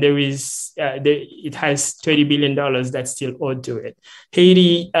impoverished, and it has $30 billion that's still owed to it.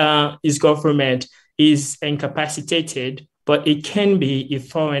 Haiti's government is incapacitated, but it can be if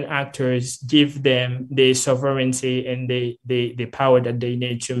foreign actors give them the sovereignty and the power that they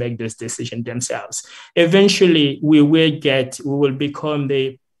need to make those decisions themselves. Eventually, we will become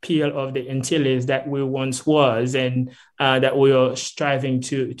the peel of the Antilles that we once was, and that we are striving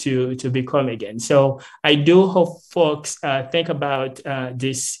to become again. So I do hope folks think about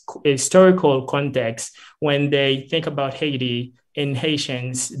this historical context when they think about Haiti and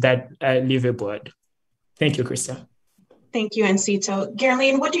Haitians that live abroad. Thank you, Krista. Thank you, Ancito.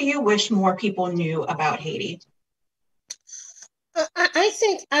 Geraldine, what do you wish more people knew about Haiti? I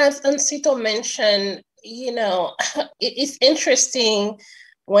think, as Ancito mentioned, it's interesting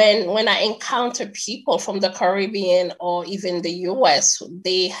when I encounter people from the Caribbean or even the US,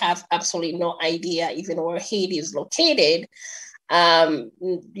 they have absolutely no idea even where Haiti is located. To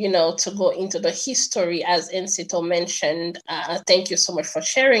go into the history, as Ancito mentioned, thank you so much for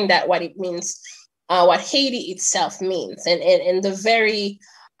sharing that, what it means, what Haiti itself means, and the very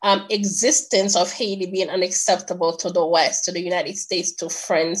existence of Haiti being unacceptable to the West, to the United States, to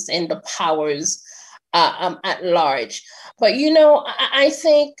France, and the powers at large. But, I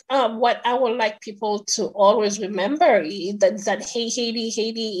think what I would like people to always remember is that Haiti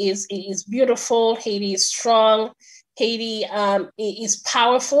is beautiful, Haiti is strong, Haiti is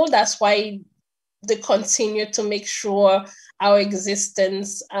powerful. That's why they continue to make sure our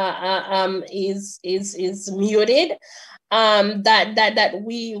existence is muted. That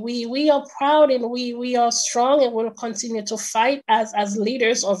we are proud and we are strong, and will continue to fight as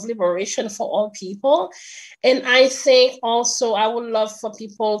leaders of liberation for all people. And I think also I would love for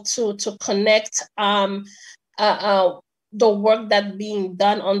people to connect the work that's being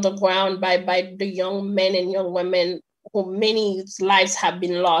done on the ground by the young men and young women who many lives have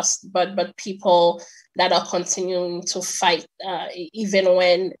been lost, but people that are continuing to fight even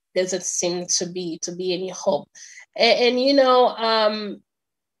when there doesn't seem to be any hope. And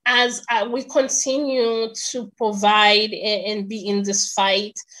as we continue to provide and be in this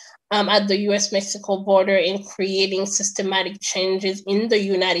fight at the US-Mexico border and creating systematic changes in the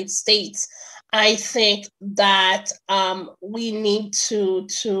United States, I think that we need to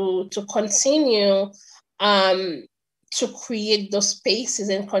continue to create those spaces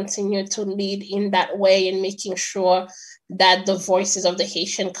and continue to lead in that way, and making sure that the voices of the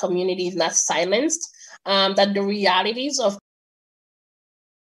Haitian community is not silenced, that the realities of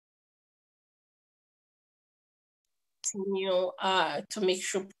continue to make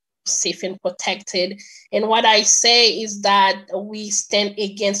sure safe and protected. And what I say is that we stand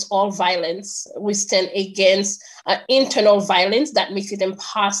against all violence. We stand against internal violence that makes it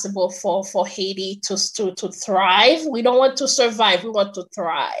impossible for Haiti to thrive. We don't want to survive, we want to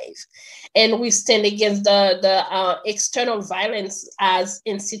thrive. And we stand against the external violence, as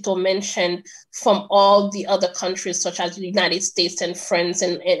Incito mentioned, from all the other countries, such as the United States and France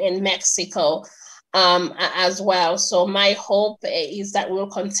and Mexico. As well. So my hope is that we'll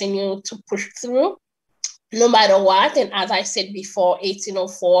continue to push through no matter what. And as I said before,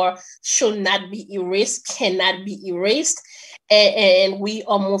 1804 should not be erased, cannot be erased. And we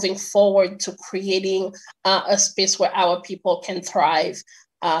are moving forward to creating a space where our people can thrive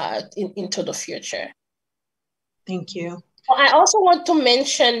into the future. Thank you. I also want to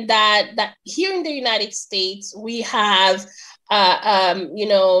mention that here in the United States, we have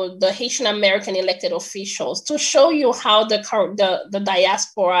the Haitian American elected officials, to show you how the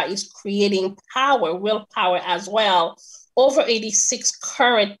diaspora is creating power, willpower as well. Over 86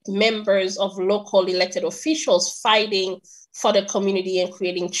 current members of local elected officials fighting for the community and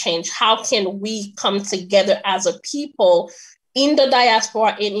creating change. How can we come together as a people in the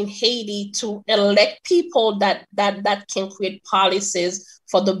diaspora and in Haiti to elect people that can create policies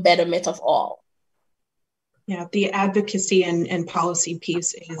for the betterment of all? Yeah, the advocacy and policy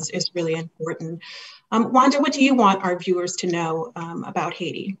piece is really important. Wanda, what do you want our viewers to know about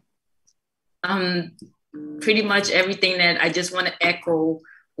Haiti? Pretty much everything. That I just want to echo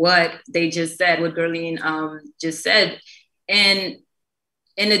what they just said, what Gerline just said. And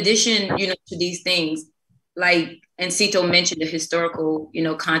in addition, to these things, like Incito mentioned the historical,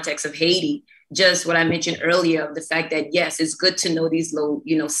 context of Haiti. Just what I mentioned earlier, of the fact that, yes, it's good to know these little,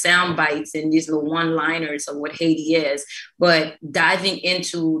 sound bites and these little one-liners of what Haiti is, but diving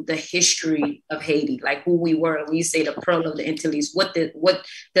into the history of Haiti, like who we were. When you say the Pearl of the Antilles, what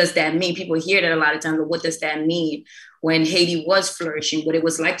does that mean? People hear that a lot of times, but what does that mean? When Haiti was flourishing, what it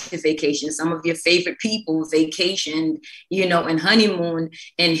was like to vacation. Some of your favorite people vacationed, and honeymoon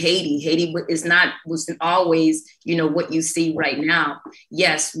in Haiti. Haiti wasn't always, what you see right now.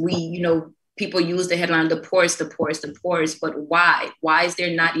 Yes, people use the headline, the poorest, but why? Why is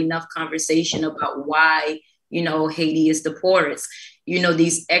there not enough conversation about why, Haiti is the poorest?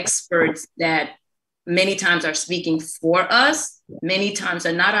 These experts that many times are speaking for us, many times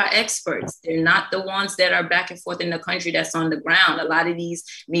are not our experts. They're not the ones that are back and forth in the country that's on the ground. A lot of these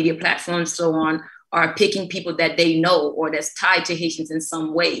media platforms, so on, are picking people that they know or that's tied to Haitians in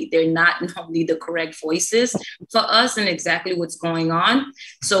some way. They're not normally the correct voices for us and exactly what's going on.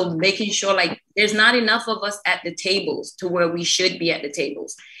 So making sure there's not enough of us at the tables to where we should be at the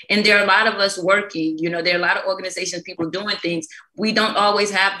tables. And there are a lot of us working, there are a lot of organizations, people doing things. We don't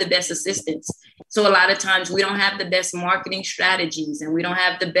always have the best assistance. So a lot of times we don't have the best marketing strategies and we don't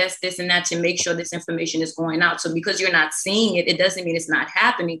have the best this and that to make sure this information is going out. So because you're not seeing it, it doesn't mean it's not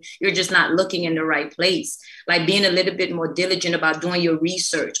happening. You're just not looking in the right place. Like being a little bit more diligent about doing your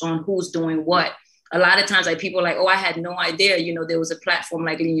research on who's doing what. A lot of times people are like, oh, I had no idea, there was a platform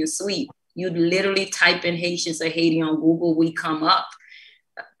like Ligne Suite. You literally type in Haitians or Haiti on Google, we come up.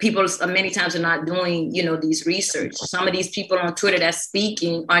 People many times are not doing, these research. Some of these people on Twitter that's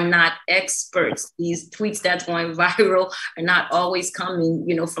speaking are not experts. These tweets that's going viral are not always coming,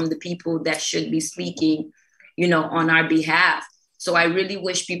 from the people that should be speaking, on our behalf. So I really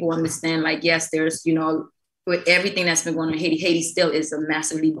wish people understand, yes, there's, with everything that's been going on in Haiti, Haiti still is a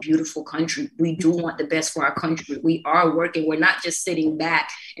massively beautiful country. We do want the best for our country. We are working. We're not just sitting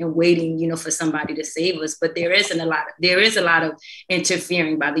back and waiting, for somebody to save us. But there is a lot of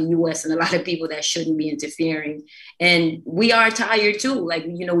interfering by the U.S. and a lot of people that shouldn't be interfering. And we are tired too.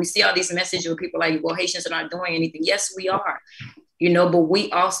 We see all these messages where people are like, well, Haitians are not doing anything. Yes, we are. But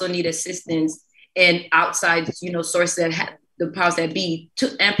we also need assistance and outside, sources that have the powers that be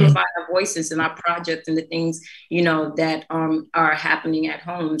to amplify our voices and our projects and the things, that are happening at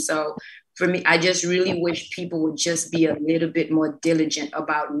home. So for me, I just really wish people would just be a little bit more diligent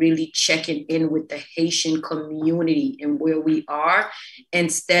about really checking in with the Haitian community and where we are,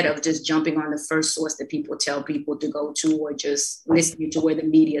 instead of just jumping on the first source that people tell people to go to, or just listening to where the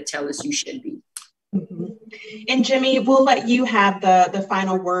media tell us you should be. Mm-hmm. And Jimmy, we'll let you have the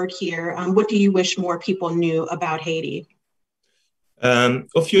final word here. What do you wish more people knew about Haiti?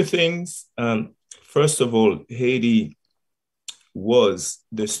 A few things. First of all, Haiti was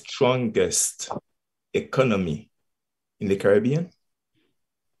the strongest economy in the Caribbean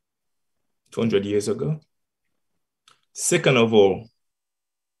 200 years ago. Second of all,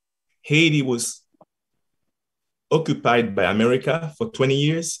 Haiti was occupied by America for 20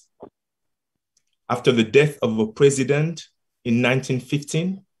 years after the death of a president in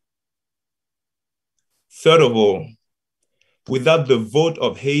 1915. Third of all, without the vote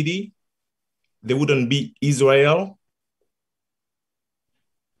of Haiti, there wouldn't be Israel.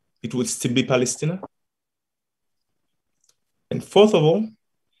 It would still be Palestine. And fourth of all,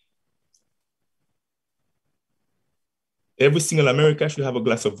 every single American should have a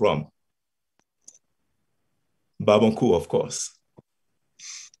glass of rum. Barbancourt, of course.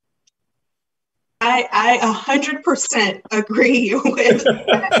 I 100% agree with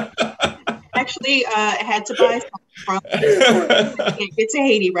that. Actually, I had to buy some from. I can't get to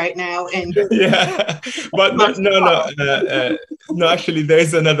Haiti right now, and yeah, but no. Actually, there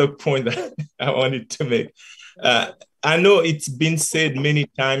is another point that I wanted to make. I know it's been said many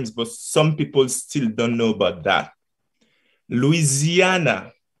times, but some people still don't know about that.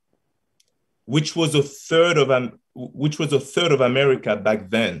 Louisiana, which was a third of America back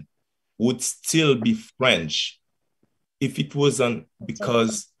then, would still be French if it wasn't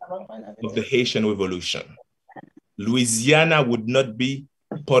because of the Haitian Revolution. Louisiana would not be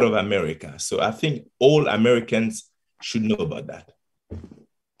part of America. So I think all Americans should know about that.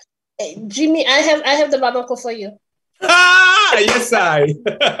 Hey, Jimmy, I have the Barbancourt for you. Ah, yes, I.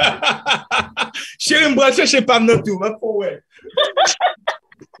 Chérie, moi, je sais pas non tout, mais pour ouais.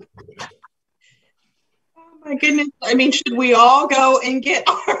 Oh my goodness! I mean, should we all go and get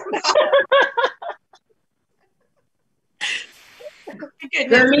our?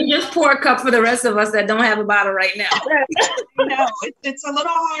 Let me just pour a cup for the rest of us that don't have a bottle right now. No, it's a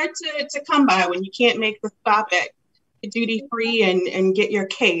little hard to come by when you can't make the stop at duty free and get your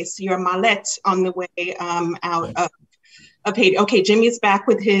case, your mallette on the way out of Haiti. Okay, Jimmy is back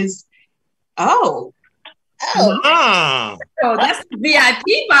with his. Oh, that's the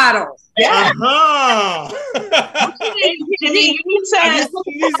VIP bottle. Yeah. Okay, Jimmy, you need to. Have you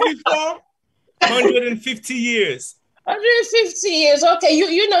seen this before? 150 years. 150 years. Okay,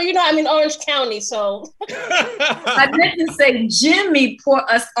 you know, I'm in Orange County, so. I meant to say, Jimmy, pour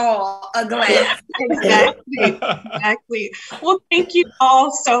us all a glass. Exactly. Well, thank you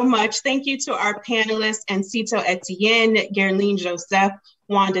all so much. Thank you to our panelists, Ancito Etienne, Gerline Joseph,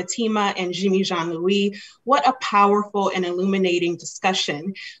 Wanda Tima, and Jimmy Jean-Louis. What a powerful and illuminating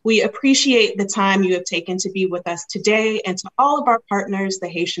discussion. We appreciate the time you have taken to be with us today, and to all of our partners, the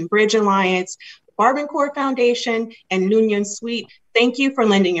Haitian Bridge Alliance, Barbancourt Foundation, and L'Union Suite. Thank you for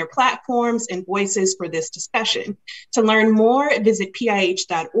lending your platforms and voices for this discussion. To learn more, visit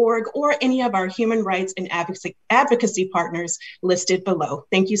PIH.org or any of our human rights and advocacy partners listed below.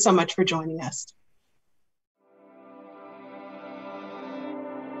 Thank you so much for joining us.